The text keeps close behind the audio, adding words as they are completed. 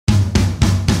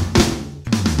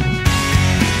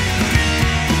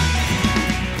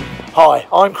Hi,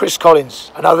 I'm Chris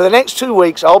Collins, and over the next 2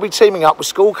 weeks I'll be teaming up with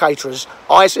school caterers,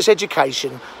 ISS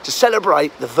Education, to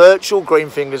celebrate the virtual Green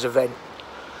Fingers event.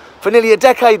 For nearly a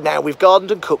decade now, we've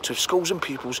gardened and cooked with schools and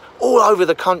pupils all over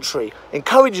the country,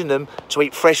 encouraging them to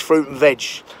eat fresh fruit and veg.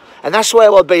 And that's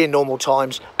where I'll be in normal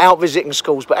times, out visiting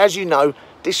schools. But as you know,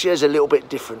 this year's a little bit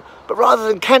different. But rather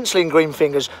than cancelling Green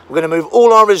Fingers, we're going to move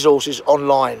all our resources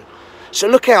online. So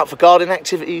look out for gardening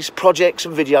activities, projects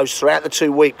and videos throughout the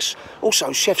 2 weeks.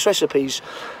 Also chef's recipes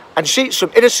and sheets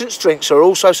from Innocence Drinks are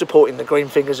also supporting the Green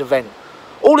Fingers event.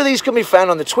 All of these can be found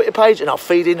on the Twitter page and our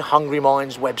Feeding Hungry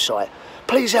Minds website.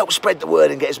 Please help spread the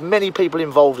word and get as many people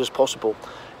involved as possible.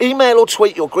 Email or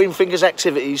tweet your Green Fingers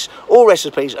activities or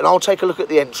recipes and I'll take a look at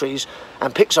the entries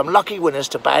and pick some lucky winners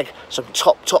to bag some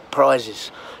top prizes.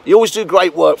 You always do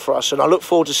great work for us and I look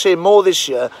forward to seeing more this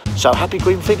year. So happy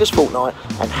Green Fingers fortnight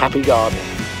and happy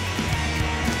gardening.